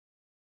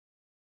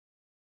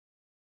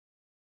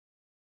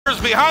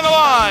Behind the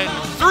line.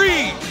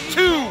 3,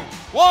 2,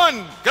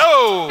 1,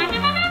 go.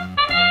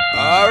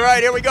 All right,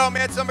 here we go.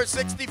 Match number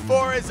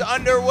 64 is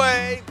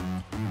underway.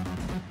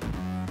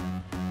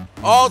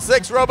 All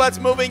 6 robots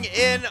moving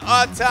in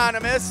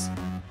autonomous.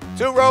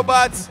 2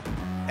 robots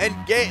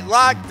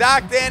locked,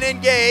 docked, and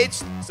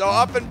engaged. So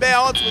up and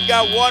balanced. We've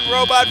got 1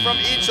 robot from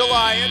each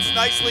alliance.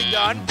 Nicely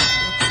done.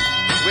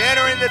 We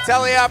enter into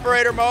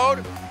teleoperator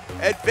mode.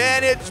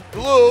 Advantage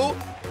blue.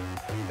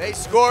 They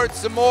scored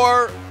some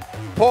more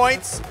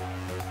points,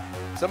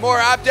 some more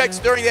objects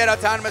during that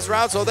autonomous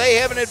round, so they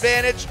have an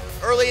advantage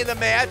early in the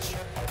match.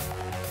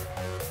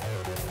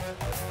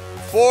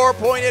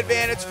 4-point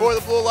advantage for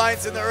the Blue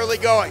Alliance in the early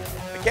going.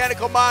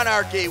 Mechanical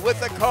Monarchy with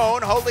the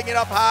cone, holding it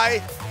up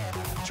high,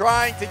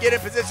 trying to get in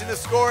position to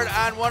score it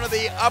on one of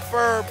the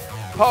upper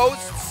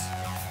posts.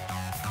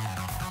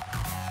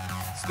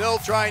 Still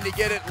trying to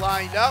get it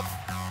lined up.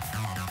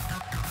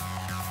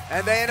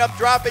 And they end up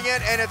dropping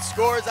it, and it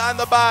scores on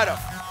the bottom.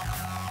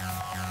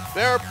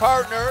 Their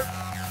partner,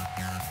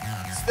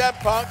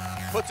 Steppunk,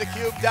 puts a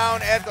cube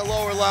down at the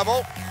lower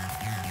level.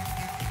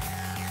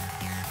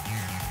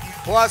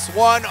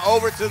 +1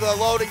 over to the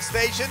loading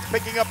stations,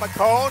 picking up a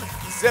cone,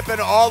 zipping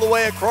all the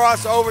way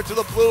across over to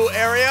the blue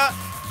area.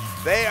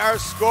 They are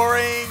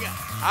scoring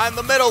on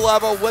the middle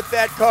level with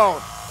that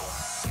cone.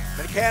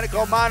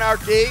 Mechanical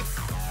Monarchy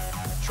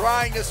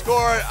trying to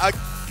score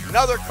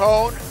another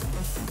cone.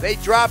 They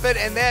drop it,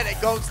 and then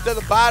it goes to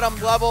the bottom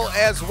level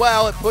as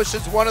well. It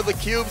pushes one of the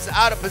cubes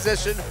out of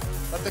position,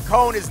 but the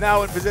cone is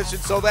now in position,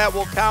 so that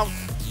will count.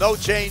 No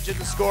change in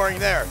the scoring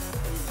there.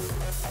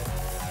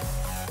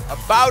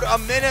 About a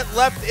minute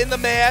left in the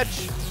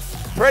match.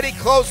 Pretty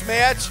close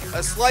match.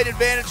 A slight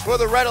advantage for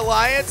the Red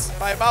Alliance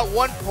by about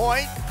 1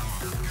 point.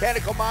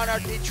 Mechanical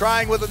Monarchy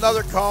trying with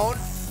another cone.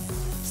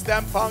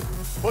 Steppunk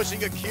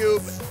pushing a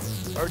cube,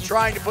 or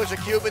trying to push a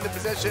cube into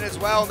position as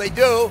well, and they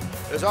do.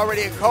 There's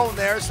already a cone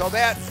there, so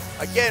that,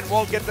 again,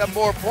 won't get them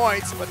more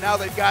points, but now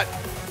they've got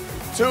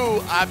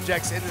 2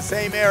 objects in the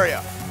same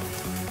area.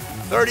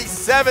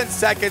 37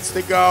 seconds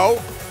to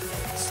go.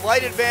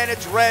 Slight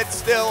advantage Red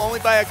still, only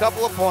by a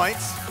couple of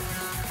points.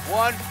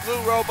 1 blue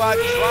robot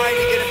trying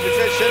to get in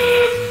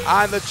position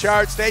on the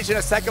charge station,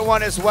 a second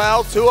one as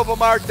well. 2 of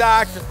them are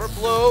docked for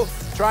blue,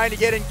 trying to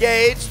get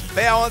engaged.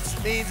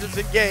 Balance means it's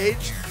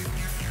engaged.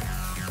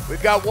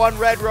 We've got 1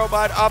 red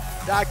robot up,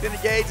 docked and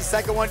engaged, the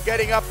second one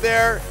getting up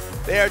there.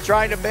 They are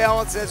trying to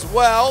balance as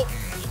well.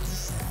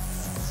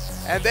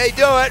 And they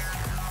do it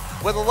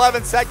with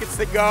 11 seconds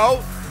to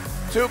go.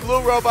 2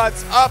 blue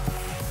robots up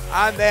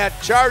on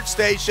that charge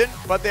station,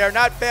 but they are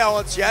not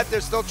balanced yet. They're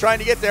still trying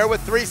to get there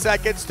with 3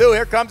 seconds.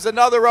 Here comes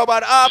another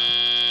robot up.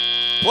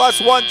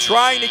 +1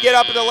 trying to get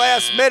up in the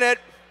last minute.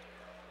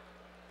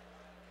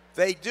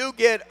 They do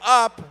get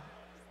up.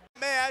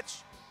 Match.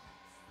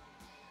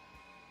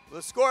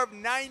 The score of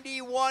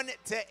 91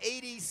 to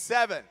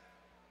 87.